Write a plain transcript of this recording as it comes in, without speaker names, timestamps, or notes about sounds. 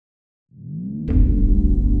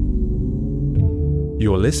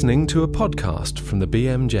You're listening to a podcast from the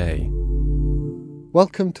BMJ.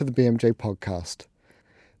 Welcome to the BMJ podcast.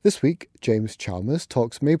 This week, James Chalmers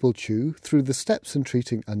talks Mabel Chu through the steps in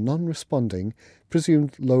treating a non-responding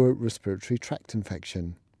presumed lower respiratory tract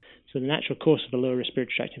infection. So the natural course of a lower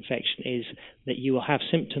respiratory tract infection is that you will have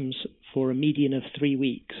symptoms for a median of 3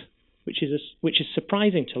 weeks, which is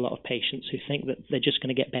surprising to a lot of patients who think that they're just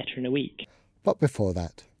going to get better in a week. But before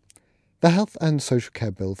that, the Health and Social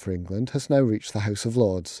Care Bill for England has now reached the House of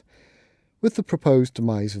Lords. With the proposed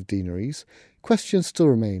demise of deaneries, questions still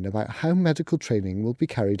remain about how medical training will be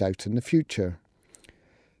carried out in the future.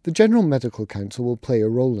 The General Medical Council will play a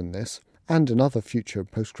role in this and in other future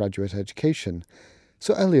postgraduate education.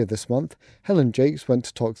 So earlier this month, Helen Jakes went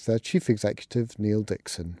to talk to their Chief Executive, Niall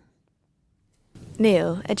Dickson.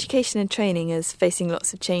 Niall, education and training is facing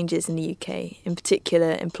lots of changes in the UK. In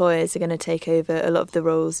particular, employers are going to take over a lot of the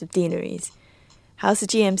roles of deaneries. How's the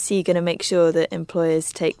GMC going to make sure that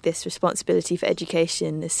employers take this responsibility for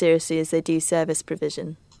education as seriously as they do service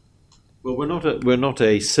provision? Well, we're not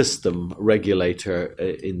a system regulator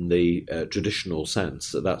in the traditional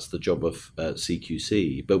sense. That's the job of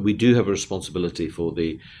CQC. But we do have a responsibility for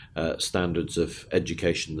the standards of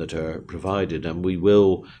education that are provided, and we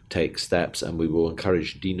will take steps, and we will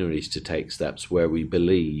encourage deaneries to take steps where we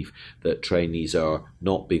believe that trainees are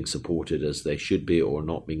not being supported as they should be, or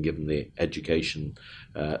not being given the education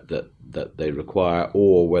that they require,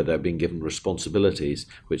 or where they're being given responsibilities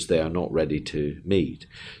which they are not ready to meet.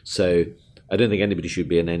 So I don't think anybody should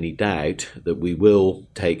be in any doubt that we will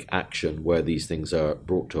take action where these things are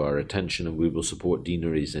brought to our attention, and we will support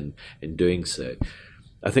deaneries in doing so.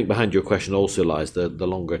 I think behind your question also lies the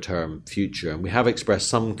longer term future, and we have expressed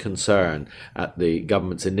some concern at the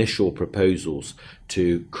government's initial proposals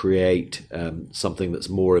to create something that's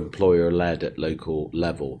more employer led at local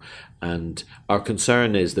level. And our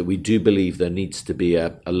concern is that we do believe there needs to be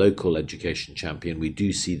a local education champion. We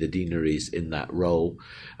do see the deaneries in that role,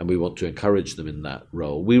 and we want to encourage them in that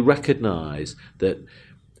role. We recognise that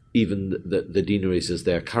even the deaneries as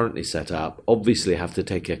they're currently set up obviously have to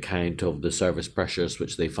take account of the service pressures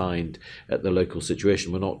which they find at the local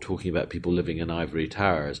situation. We're not talking about people living in ivory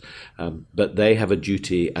towers, but they have a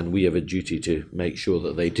duty, and we have a duty to make sure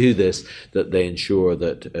that they do this, that they ensure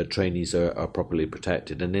that trainees are properly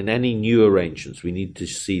protected. And in any new arrangements, we need to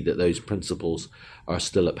see that those principles are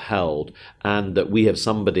still upheld, and that we have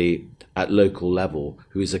somebody at local level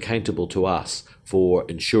who is accountable to us for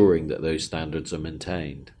ensuring that those standards are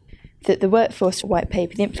maintained. The workforce white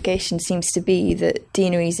paper, the implication seems to be that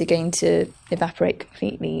deaneries are going to evaporate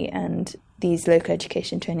completely, and these local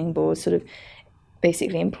education training boards, sort of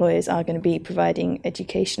basically employers, are going to be providing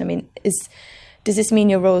education. I mean, does this mean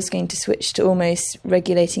your role is going to switch to almost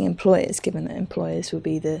regulating employers, given that employers will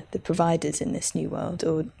be the providers in this new world?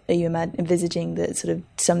 Or are you envisaging that sort of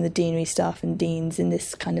some of the deanery staff and deans in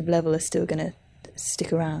this kind of level are still going to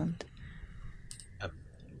stick around?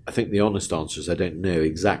 I think the honest answer is I don't know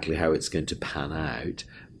exactly how it's going to pan out,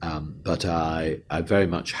 but I very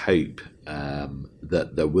much hope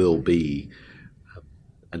that there will be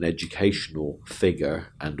an educational figure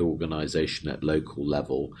and organisation at local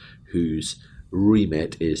level whose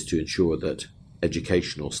remit is to ensure that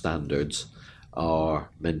educational standards are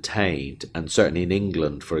maintained. And certainly in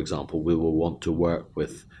England, for example, we will want to work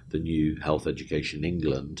with the new Health Education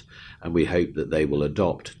England, and we hope that they will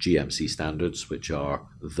adopt GMC standards, which are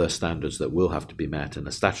the standards that will have to be met in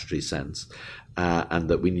a statutory sense, and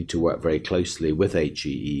that we need to work very closely with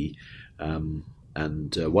HEE.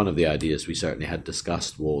 And one of the ideas we certainly had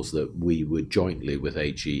discussed was that we would jointly with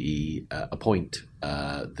HEE appoint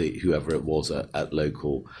whoever it was at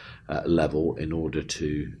local level in order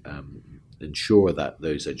to ensure that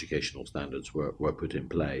those educational standards were put in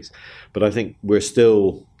place. But I think we're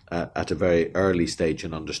still at a very early stage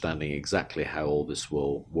in understanding exactly how all this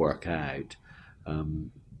will work out.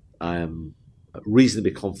 I am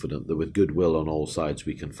reasonably confident that with goodwill on all sides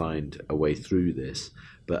we can find a way through this,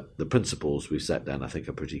 but the principles we've set down I think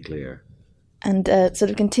are pretty clear. And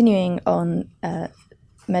sort of continuing on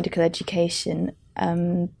medical education,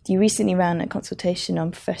 you recently ran a consultation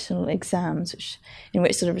on professional exams, in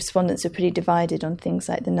which sort of respondents are pretty divided on things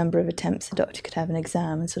like the number of attempts a doctor could have an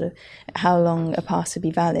exam and sort of how long a pass would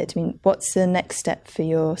be valid. I mean, what's the next step for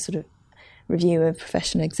your sort of review of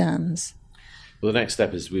professional exams? Well, the next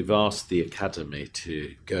step is we've asked the Academy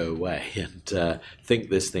to go away and think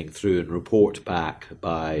this thing through and report back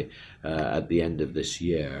by at the end of this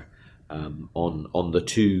year on the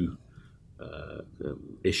two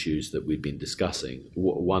issues that we've been discussing.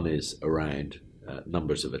 One is around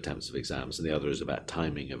numbers of attempts of exams, and the other is about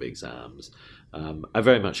timing of exams. I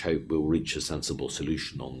very much hope we'll reach a sensible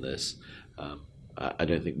solution on this. I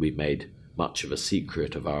don't think we've made much of a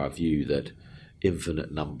secret of our view that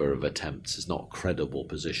infinite number of attempts is not a credible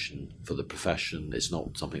position for the profession. It's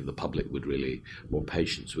not something the public would really, or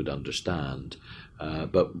patients would understand.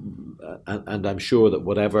 But I'm sure that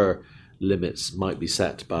whatever limits might be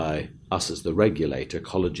set by us as the regulator,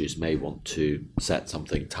 colleges may want to set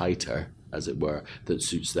something tighter, as it were, that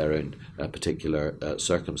suits their own particular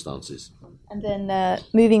circumstances. And then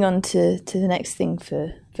moving on to the next thing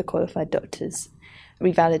for qualified doctors,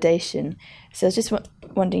 revalidation. So I was just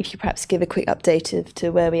wondering if you perhaps give a quick update to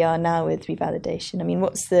where we are now with revalidation. I mean,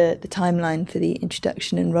 what's the timeline for the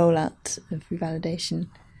introduction and rollout of revalidation?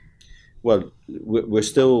 Well, we're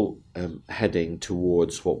still heading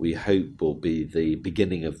towards what we hope will be the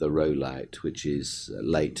beginning of the rollout, which is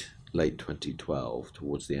late 2012,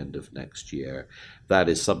 towards the end of next year. That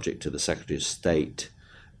is subject to the Secretary of State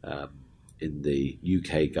in the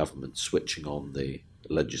UK government switching on the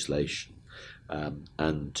legislation.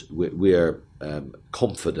 And we're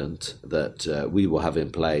confident that we will have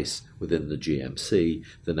in place within the GMC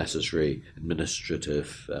the necessary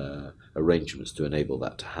administrative arrangements to enable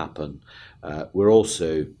that to happen. We're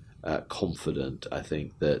also confident, I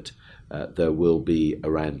think, that there will be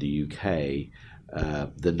around the UK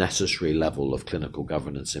the necessary level of clinical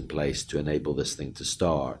governance in place to enable this thing to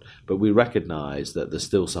start. But we recognise that there's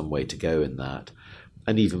still some way to go in that.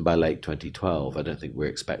 And even by late 2012, I don't think we're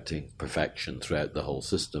expecting perfection throughout the whole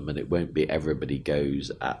system, and it won't be everybody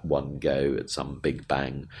goes at one go at some big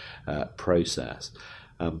bang process.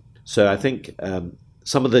 So I think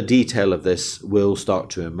some of the detail of this will start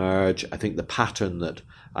to emerge. I think the pattern that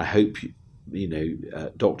I hope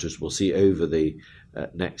doctors will see over the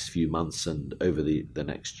next few months and over the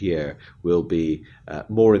next year will be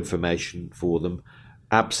more information for them,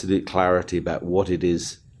 absolute clarity about what it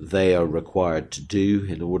is they are required to do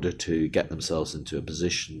in order to get themselves into a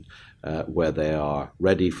position where they are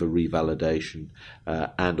ready for revalidation,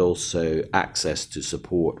 and also access to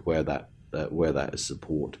support where that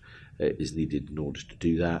support is needed in order to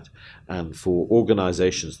do that. And for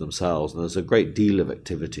organisations themselves, and there's a great deal of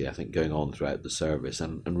activity, I think, going on throughout the service,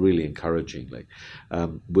 and really encouragingly,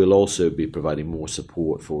 we'll also be providing more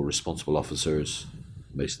support for responsible officers,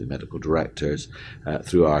 mostly medical directors,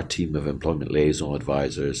 through our team of employment liaison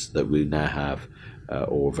advisors that we now have,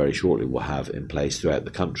 or very shortly will have in place throughout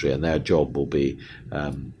the country. And their job will be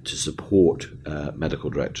to support medical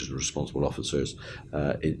directors and responsible officers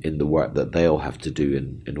in the work that they'll have to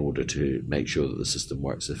do in order to make sure that the system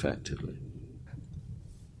works effectively.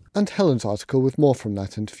 And Helen's article with more from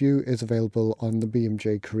that interview is available on the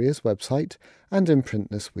BMJ Careers website and in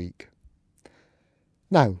print this week.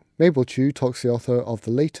 Now, Mabel Chew talks the author of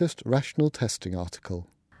the latest rational testing article.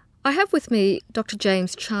 I have with me Dr.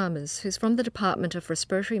 James Chalmers, who's from the Department of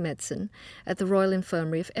Respiratory Medicine at the Royal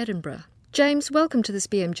Infirmary of Edinburgh. James, welcome to this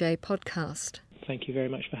BMJ podcast. Thank you very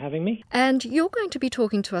much for having me. And you're going to be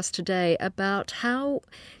talking to us today about how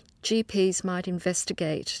GPs might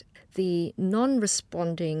investigate the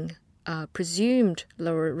non-responding presumed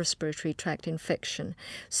lower respiratory tract infection.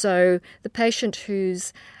 So the patient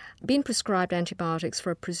who's been prescribed antibiotics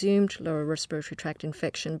for a presumed lower respiratory tract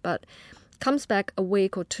infection, but comes back a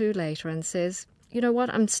week or two later and says, you know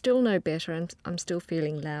what, I'm still no better and I'm still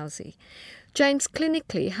feeling lousy. James,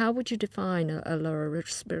 clinically, how would you define a lower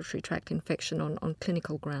respiratory tract infection on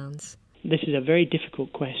clinical grounds? This is a very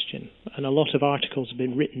difficult question, and a lot of articles have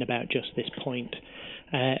been written about just this point.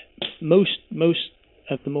 Most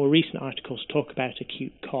of the more recent articles talk about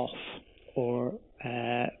acute cough or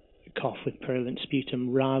cough with purulent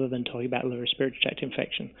sputum rather than talking about lower respiratory tract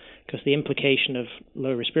infection, because the implication of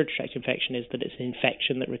lower respiratory tract infection is that it's an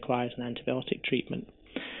infection that requires an antibiotic treatment.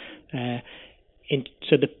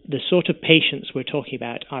 So the sort of patients we're talking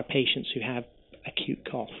about are patients who have acute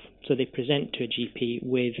cough. So they present to a GP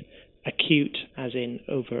with acute, as in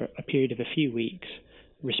over a period of a few weeks,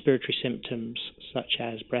 respiratory symptoms such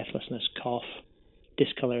as breathlessness, cough,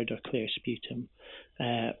 discoloured or clear sputum,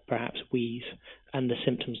 perhaps wheeze, and the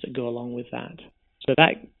symptoms that go along with that. So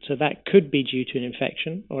that could be due to an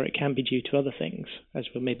infection, or it can be due to other things, as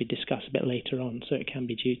we'll maybe discuss a bit later on. So it can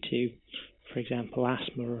be due to, for example,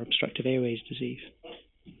 asthma or obstructive airways disease.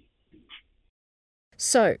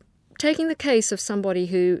 So, taking the case of somebody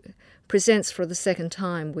who presents for the second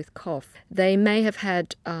time with cough, they may have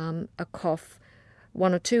had a cough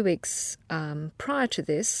 1 or 2 weeks prior to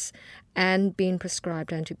this and been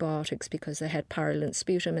prescribed antibiotics because they had purulent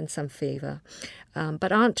sputum and some fever,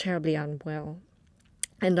 but aren't terribly unwell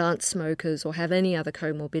and aren't smokers or have any other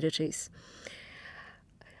comorbidities.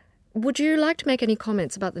 Would you like to make any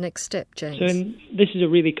comments about the next step, James? So this is a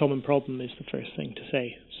really common problem, is the first thing to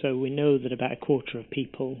say. So we know that about a quarter of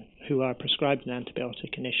people who are prescribed an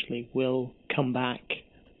antibiotic initially will come back.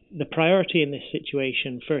 The priority in this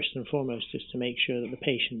situation, first and foremost, is to make sure that the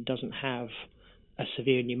patient doesn't have a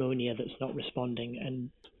severe pneumonia that's not responding. And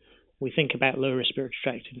we think about lower respiratory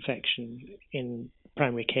tract infection in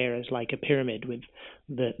primary care as like a pyramid, with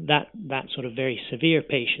that sort of very severe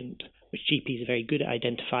patient, which GPs are very good at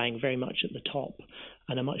identifying, very much at the top,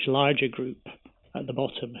 and a much larger group at the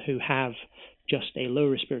bottom who have just a low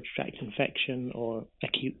respiratory tract infection or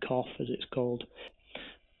acute cough, as it's called.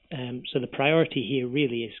 So the priority here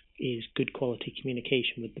really is good quality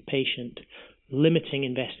communication with the patient, limiting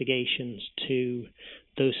investigations to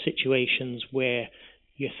those situations where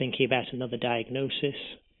you're thinking about another diagnosis,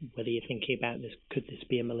 whether you're thinking about could this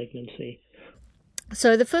be a malignancy.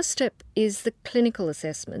 So the first step is the clinical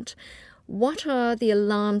assessment. What are the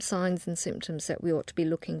alarm signs and symptoms that we ought to be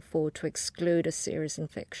looking for to exclude a serious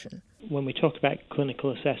infection? When we talk about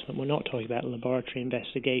clinical assessment, we're not talking about laboratory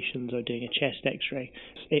investigations or doing a chest x-ray.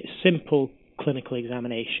 It's simple clinical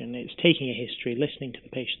examination. It's taking a history, listening to the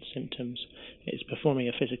patient's symptoms. It's performing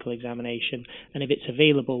a physical examination. And if it's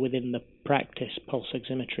available within the practice, pulse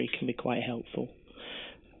oximetry can be quite helpful.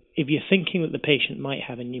 If you're thinking that the patient might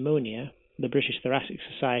have a pneumonia, the British Thoracic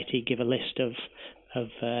Society give a list of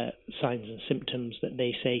signs and symptoms that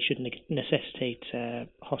they say should necessitate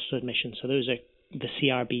hospital admission. So those are the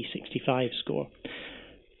CRB-65 score.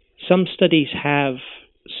 Some studies have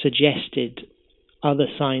suggested other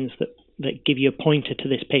signs that give you a pointer to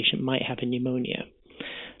this patient might have a pneumonia.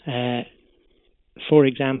 For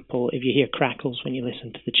example, if you hear crackles when you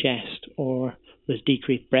listen to the chest, or there's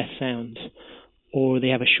decreased breath sounds, or they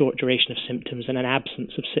have a short duration of symptoms and an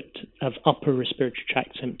absence of upper respiratory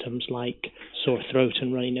tract symptoms like sore throat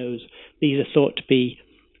and runny nose. These are thought to be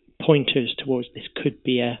pointers towards this could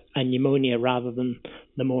be a pneumonia rather than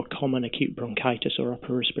the more common acute bronchitis or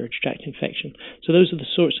upper respiratory tract infection. So those are the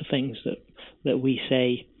sorts of things that we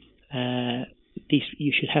say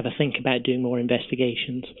you should have a think about doing more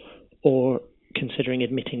investigations or considering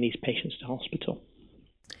admitting these patients to hospital.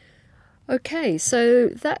 Okay, so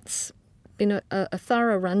that's been a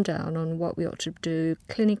thorough rundown on what we ought to do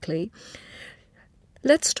clinically.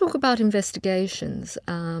 Let's talk about investigations.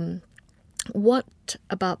 What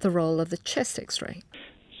about the role of the chest x-ray?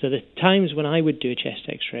 So the times when I would do a chest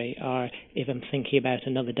x-ray are if I'm thinking about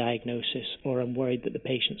another diagnosis or I'm worried that the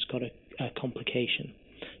patient's got a complication.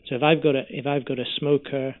 So if I've got a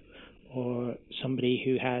smoker or somebody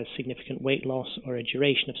who has significant weight loss or a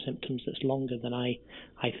duration of symptoms that's longer than I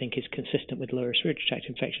think is consistent with lower respiratory tract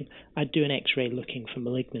infection, I'd do an x-ray looking for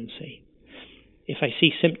malignancy. If I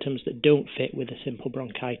see symptoms that don't fit with a simple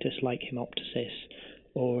bronchitis like hemoptysis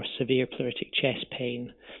or severe pleuritic chest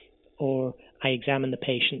pain, or I examine the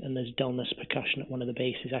patient and there's dullness, percussion at one of the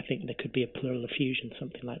bases, I think there could be a pleural effusion,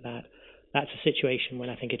 something like that. That's a situation when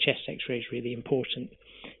I think a chest x-ray is really important.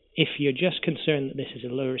 If you're just concerned that this is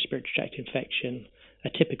a lower respiratory tract infection, a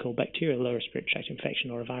typical bacterial lower respiratory tract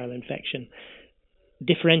infection or a viral infection,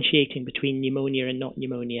 differentiating between pneumonia and not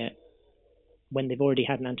pneumonia when they've already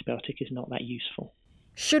had an antibiotic is not that useful.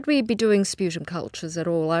 Should we be doing sputum cultures at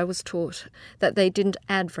all? I was taught that they didn't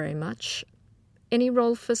add very much. Any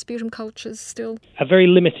role for sputum cultures still? A very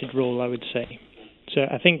limited role, I would say. So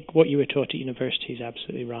I think what you were taught at university is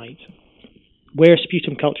absolutely right. Where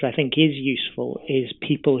sputum culture, I think, is useful is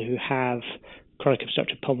people who have chronic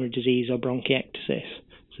obstructive pulmonary disease or bronchiectasis.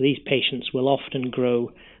 So these patients will often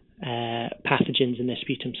grow pathogens in their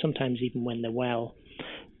sputum, sometimes even when they're well.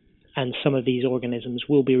 And some of these organisms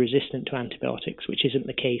will be resistant to antibiotics, which isn't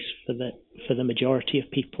the case for the majority of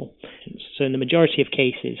people. So in the majority of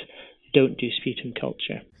cases, don't do sputum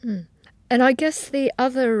culture. And I guess the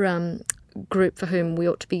other group for whom we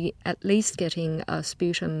ought to be at least getting a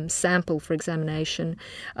sputum sample for examination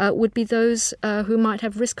would be those who might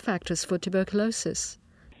have risk factors for tuberculosis.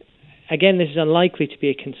 Again, this is unlikely to be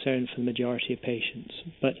a concern for the majority of patients,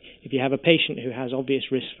 but if you have a patient who has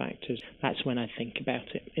obvious risk factors, that's when I think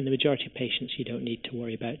about it. In the majority of patients, you don't need to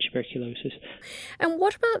worry about tuberculosis. And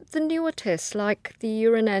what about the newer tests, like the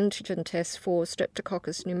urine antigen test for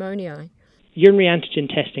Streptococcus pneumoniae? Urinary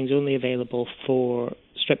antigen testing is only available for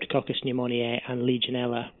Streptococcus pneumoniae and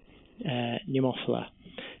Legionella pneumophila.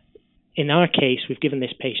 In our case, we've given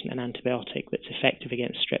this patient an antibiotic that's effective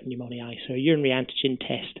against strep pneumoniae. So a urinary antigen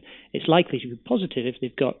test, it's likely to be positive if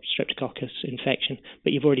they've got Streptococcus infection,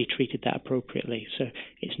 but you've already treated that appropriately. So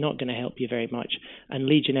it's not going to help you very much. And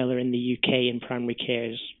Legionella in the UK in primary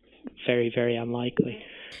care is very, very unlikely.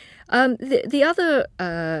 The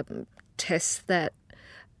other tests that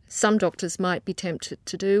some doctors might be tempted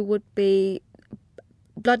to do would be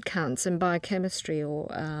blood counts and biochemistry or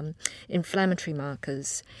inflammatory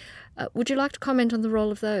markers. Would you like to comment on the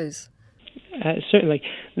role of those? Certainly.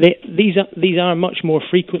 These are much more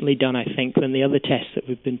frequently done, I think, than the other tests that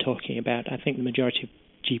we've been talking about. I think the majority of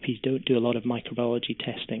GPs don't do a lot of microbiology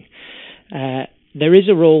testing. There is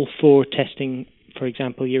a role for testing, for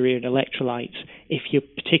example, urea electrolytes, if you're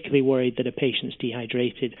particularly worried that a patient's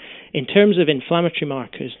dehydrated. In terms of inflammatory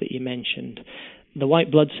markers that you mentioned, the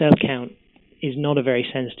white blood cell count is not a very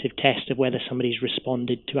sensitive test of whether somebody's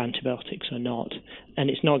responded to antibiotics or not, and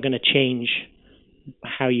it's not going to change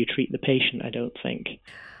how you treat the patient, I don't think.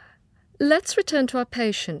 Let's return to our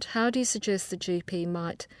patient. How do you suggest the GP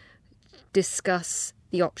might discuss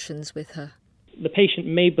the options with her? The patient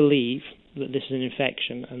may believe that this is an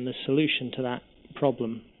infection and the solution to that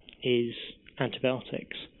problem is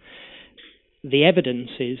antibiotics. The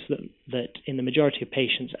evidence is that in the majority of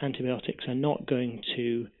patients, antibiotics are not going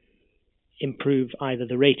to improve either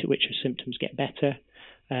the rate at which her symptoms get better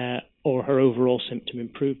or her overall symptom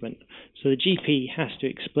improvement. So the GP has to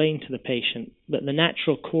explain to the patient that the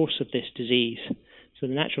natural course of this disease, so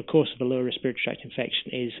the natural course of a lower respiratory tract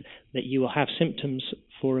infection, is that you will have symptoms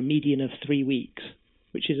for a median of 3 weeks,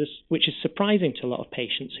 which is surprising to a lot of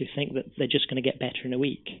patients who think that they're just going to get better in a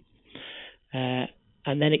week. And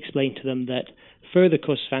then explain to them that further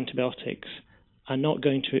courses of antibiotics are not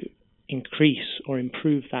going to increase or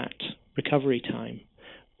improve that recovery time,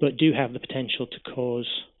 but do have the potential to cause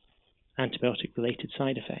antibiotic-related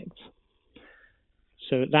side effects.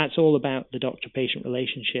 So that's all about the doctor-patient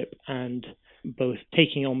relationship and both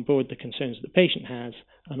taking on board the concerns that the patient has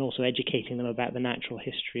and also educating them about the natural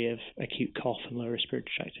history of acute cough and lower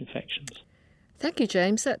respiratory tract infections. Thank you,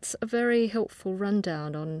 James. That's a very helpful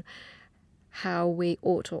rundown on how we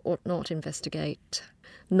ought or ought not investigate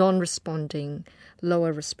non-responding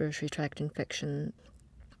lower respiratory tract infection.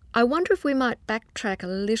 I wonder if we might backtrack a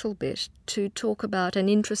little bit to talk about an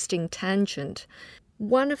interesting tangent.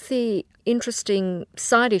 One of the interesting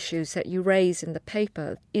side issues that you raise in the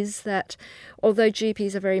paper is that although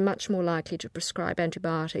GPs are very much more likely to prescribe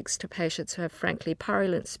antibiotics to patients who have frankly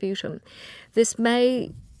purulent sputum, this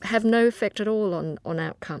may have no effect at all on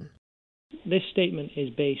outcome. This statement is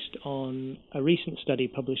based on a recent study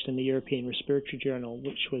published in the European Respiratory Journal,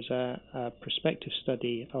 which was a prospective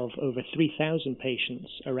study of over 3,000 patients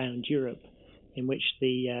around Europe, in which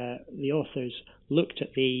the authors looked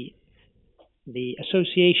at the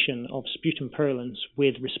association of sputum purulence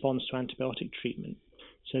with response to antibiotic treatment.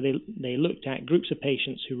 So they looked at groups of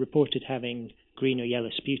patients who reported having green or yellow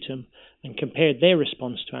sputum and compared their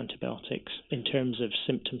response to antibiotics in terms of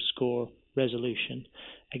symptom score resolution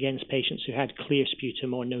against patients who had clear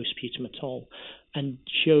sputum or no sputum at all, and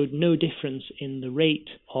showed no difference in the rate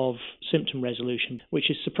of symptom resolution, which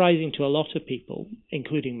is surprising to a lot of people,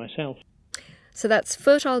 including myself. So that's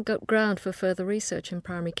fertile ground for further research in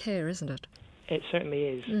primary care, isn't it? It certainly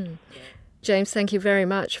is. Yeah. James, thank you very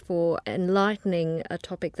much for enlightening a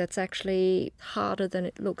topic that's actually harder than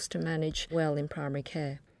it looks to manage well in primary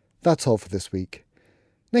care. That's all for this week.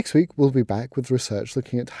 Next week, we'll be back with research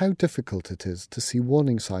looking at how difficult it is to see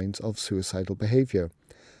warning signs of suicidal behaviour.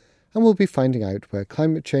 And we'll be finding out where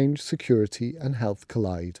climate change, security and health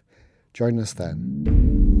collide. Join us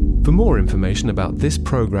then. For more information about this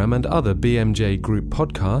programme and other BMJ Group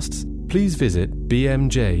podcasts, please visit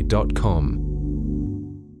bmj.com.